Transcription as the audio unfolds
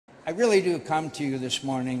I really do come to you this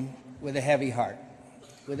morning with a heavy heart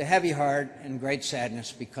and great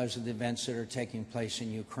sadness because of the events that are taking place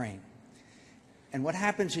in Ukraine. And what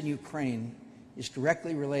happens in Ukraine is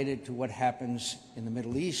directly related to what happens in the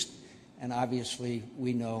Middle East, and obviously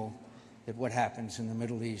we know that what happens in the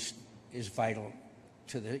Middle East is vital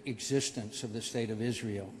to the existence of the State of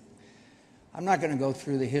Israel. I'm not going to go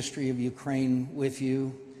through the history of Ukraine with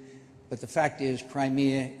you, but the fact is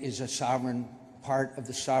Crimea is a sovereign part of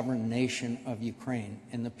the sovereign nation of Ukraine.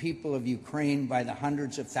 And the people of Ukraine, by the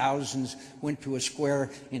hundreds of thousands, went to a square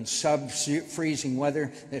in sub-freezing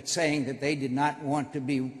weather that's saying that they did not want to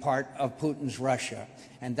be part of Putin's Russia.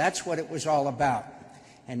 And that's what it was all about.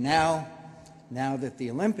 And now that the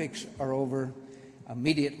Olympics are over,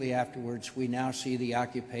 immediately afterwards, we now see the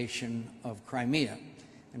occupation of Crimea.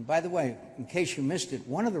 And by the way, in case you missed it,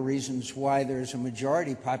 one of the reasons why there's a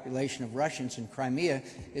majority population of Russians in Crimea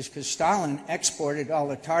is because Stalin exported all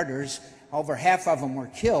the Tatars. Over half of them were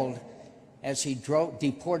killed as he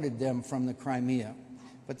deported them from the Crimea.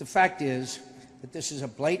 But the fact is that this is a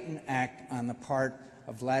blatant act on the part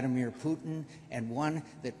of Vladimir Putin, and one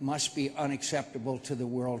that must be unacceptable to the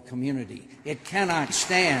world community. It cannot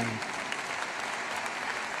stand.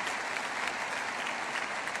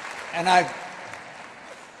 And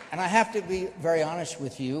I have to be very honest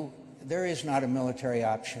with you, there is not a military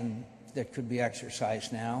option that could be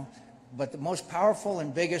exercised now, but the most powerful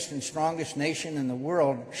and biggest and strongest nation in the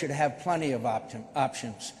world should have plenty of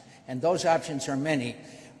options. And those options are many,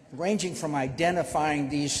 ranging from identifying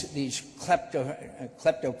these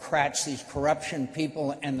kleptocrats, these corruption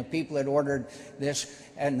people, and the people that ordered this,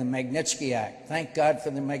 and the Magnitsky Act. Thank God for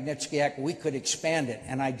the Magnitsky Act. We could expand it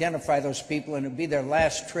and identify those people, and it would be their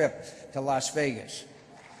last trip to Las Vegas.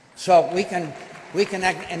 So we can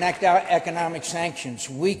enact our economic sanctions.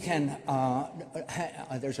 We can,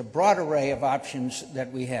 there's a broad array of options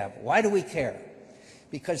that we have. Why do we care?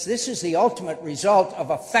 Because this is the ultimate result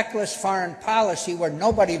of a feckless foreign policy where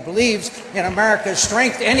nobody believes in America's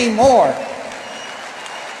strength anymore.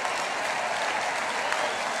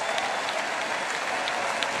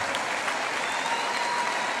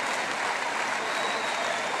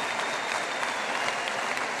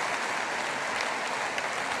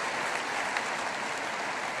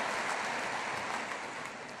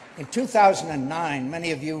 In 2009,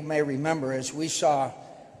 many of you may remember, as we saw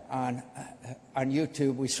on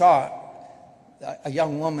YouTube, we saw a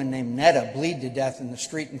young woman named Netta bleed to death in the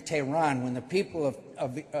street in Tehran when the people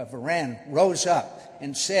of Iran rose up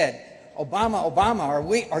and said,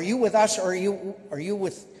 Obama, are you with us, or are you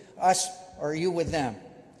with us, or are you with them?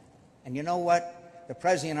 And you know what? The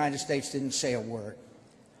President of the United States didn't say a word.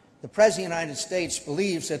 The President of the United States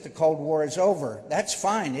believes that the Cold War is over. That's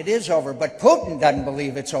fine, it is over, but Putin doesn't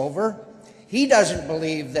believe it's over. He doesn't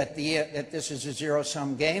believe that this is a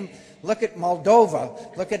zero-sum game. Look at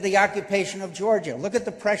Moldova. Look at the occupation of Georgia. Look at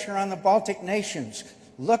the pressure on the Baltic nations.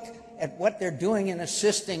 Look at what they're doing in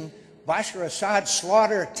assisting Bashar Assad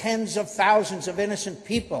slaughter tens of thousands of innocent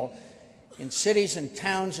people in cities and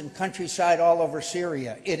towns and countryside all over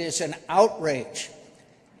Syria. It is an outrage.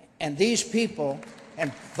 And these people,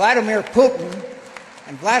 and Vladimir Putin,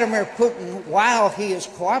 while he is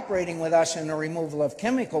cooperating with us in the removal of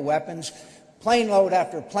chemical weapons, plane load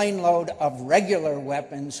after plane load of regular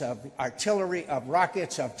weapons, of artillery, of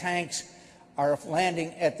rockets, of tanks, are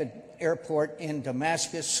landing at the airport in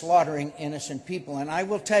Damascus, slaughtering innocent people. And I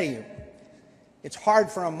will tell you, it's hard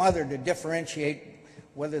for a mother to differentiate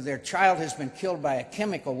whether their child has been killed by a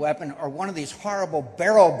chemical weapon or one of these horrible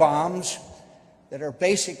barrel bombs that are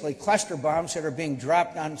basically cluster bombs that are being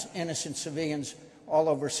dropped on innocent civilians all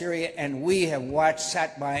over Syria. And we have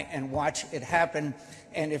sat by and watched it happen.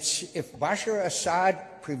 And if Bashar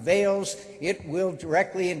Assad prevails, it will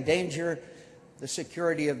directly endanger the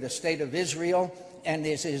security of the State of Israel. And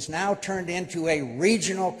this is now turned into a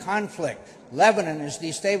regional conflict. Lebanon is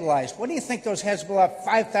destabilized. What do you think those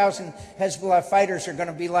 5,000 Hezbollah fighters are going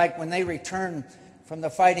to be like when they return from the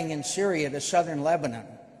fighting in Syria to southern Lebanon?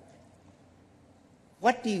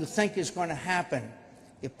 What do you think is going to happen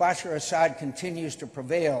if Bashar Assad continues to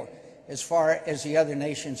prevail as far as the other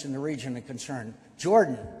nations in the region are concerned?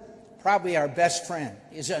 Jordan, probably our best friend,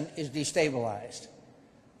 is destabilized.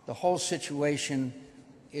 The whole situation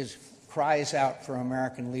cries out for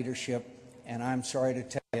American leadership, and I'm sorry to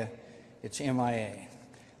tell you, it's MIA.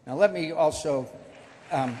 Now let me also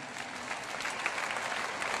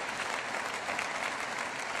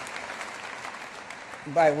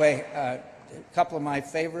by the way, a couple of my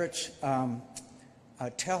favorites.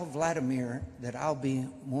 Tell Vladimir that I'll be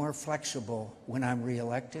more flexible when I'm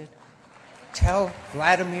reelected. Tell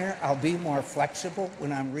Vladimir I'll be more flexible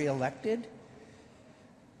when I'm reelected.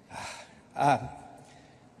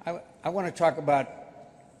 I want to talk about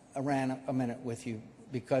Iran a minute with you,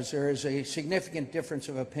 because there is a significant difference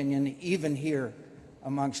of opinion, even here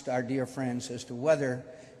amongst our dear friends, as to whether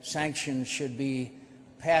sanctions should be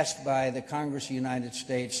passed by the Congress of the United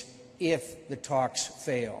States if the talks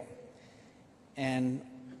fail. And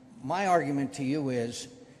my argument to you is,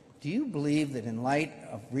 do you believe that in light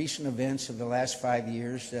of recent events of the last 5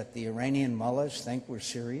 years that the Iranian mullahs think we're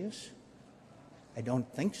serious? I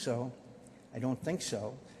don't think so. I don't think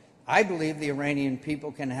so. I believe the Iranian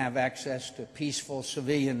people can have access to peaceful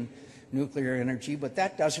civilian nuclear energy, but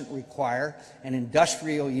that doesn't require an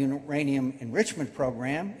industrial uranium enrichment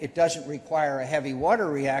program. It doesn't require a heavy water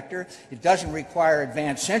reactor. It doesn't require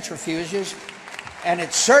advanced centrifuges. And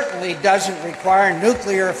it certainly doesn't require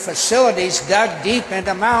nuclear facilities dug deep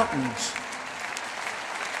into mountains.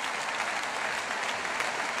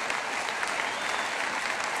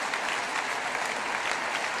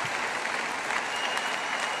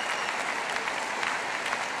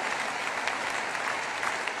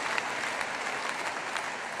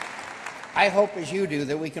 I hope, as you do,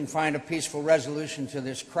 that we can find a peaceful resolution to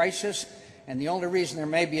this crisis. And the only reason there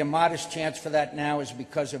may be a modest chance for that now is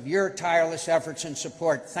because of your tireless efforts and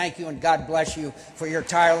support. Thank you, and God bless you for your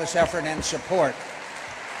tireless effort and support.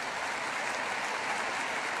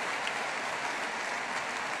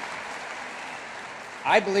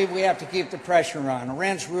 I believe we have to keep the pressure on.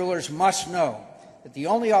 Iran's rulers must know that the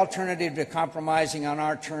only alternative to compromising on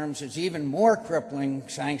our terms is even more crippling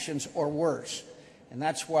sanctions or worse. And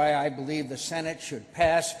that's why I believe the Senate should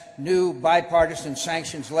pass new bipartisan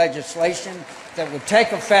sanctions legislation that would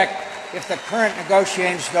take effect if the current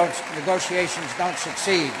negotiations don't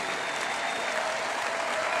succeed.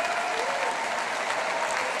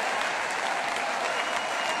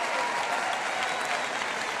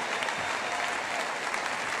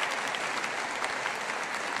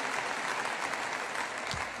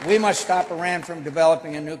 We must stop Iran from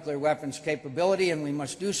developing a nuclear weapons capability, and we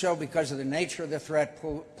must do so because of the nature of the threat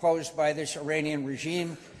posed by this Iranian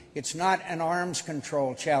regime. It's not an arms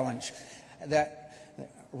control challenge. The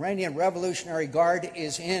Iranian Revolutionary Guard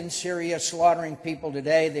is in Syria slaughtering people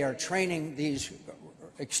today. They are training these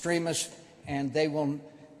extremists, and they will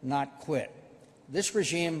not quit. This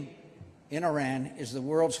regime in Iran is the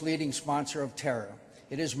world's leading sponsor of terror.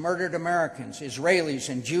 It has murdered Americans, Israelis,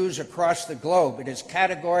 and Jews across the globe. It is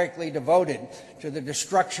categorically devoted to the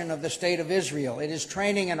destruction of the State of Israel. It is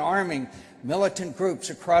training and arming militant groups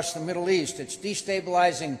across the Middle East. It's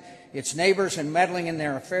destabilizing its neighbors and meddling in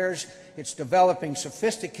their affairs. It's developing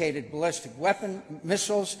sophisticated ballistic weapon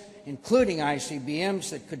missiles, including ICBMs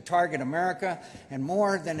that could target America, and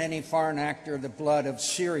more than any foreign actor, the blood of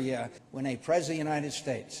Syria. When a president of the United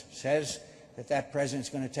States says that president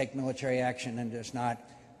is going to take military action and does not,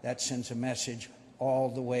 that sends a message all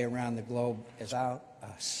the way around the globe about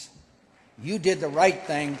us. You did the right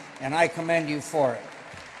thing, and I commend you for it.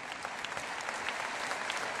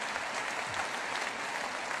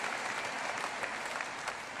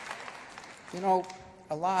 You know,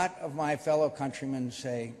 a lot of my fellow countrymen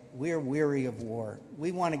say, we're weary of war.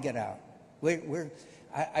 We want to get out.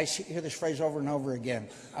 I hear this phrase over and over again.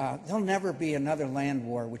 There'll never be another land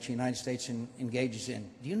war which the United States engages in.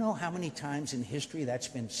 Do you know how many times in history that's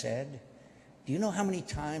been said? Do you know how many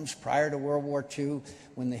times prior to World War II,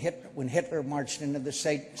 when Hitler marched into the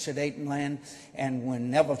Sudetenland, and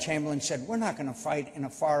when Neville Chamberlain said, we're not going to fight in a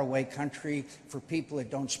faraway country for people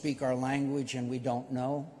that don't speak our language and we don't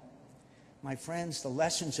know? My friends, the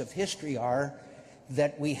lessons of history are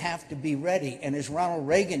that we have to be ready. And as Ronald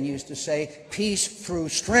Reagan used to say, peace through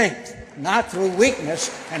strength, not through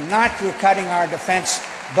weakness, and not through cutting our defense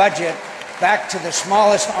budget back to the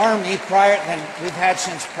smallest army than we've had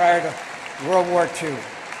since prior to World War II.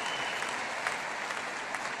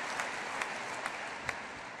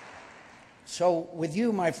 So with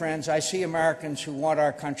you, my friends, I see Americans who want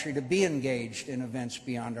our country to be engaged in events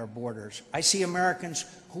beyond our borders. I see Americans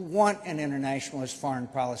who want an internationalist foreign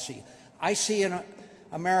policy. I see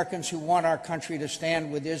Americans who want our country to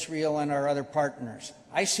stand with Israel and our other partners.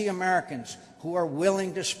 I see Americans who are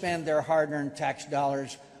willing to spend their hard-earned tax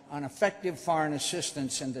dollars on effective foreign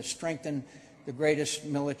assistance and to strengthen the greatest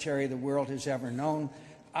military the world has ever known.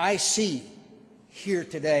 I see here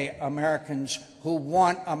today Americans who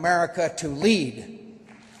want America to lead.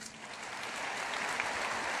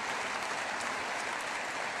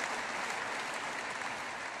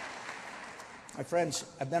 My friends,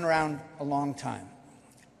 I've been around a long time,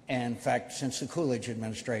 and in fact, since the Coolidge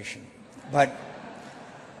administration. But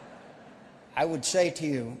I would say to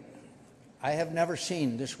you, I have never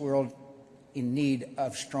seen this world in need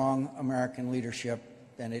of strong American leadership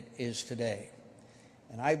than it is today.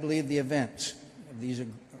 And I believe the events of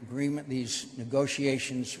these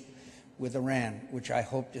negotiations with Iran, which I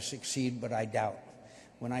hope to succeed, but I doubt.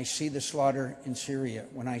 When I see the slaughter in Syria,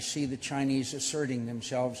 when I see the Chinese asserting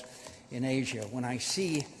themselves in Asia, when I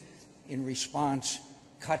see, in response,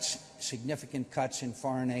 significant cuts in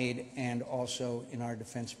foreign aid and also in our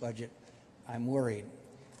defense budget, I'm worried.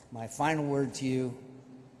 My final word to you,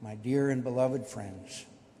 my dear and beloved friends,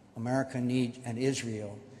 America and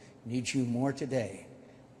Israel needs you more today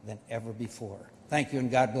than ever before. Thank you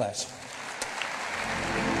and God bless.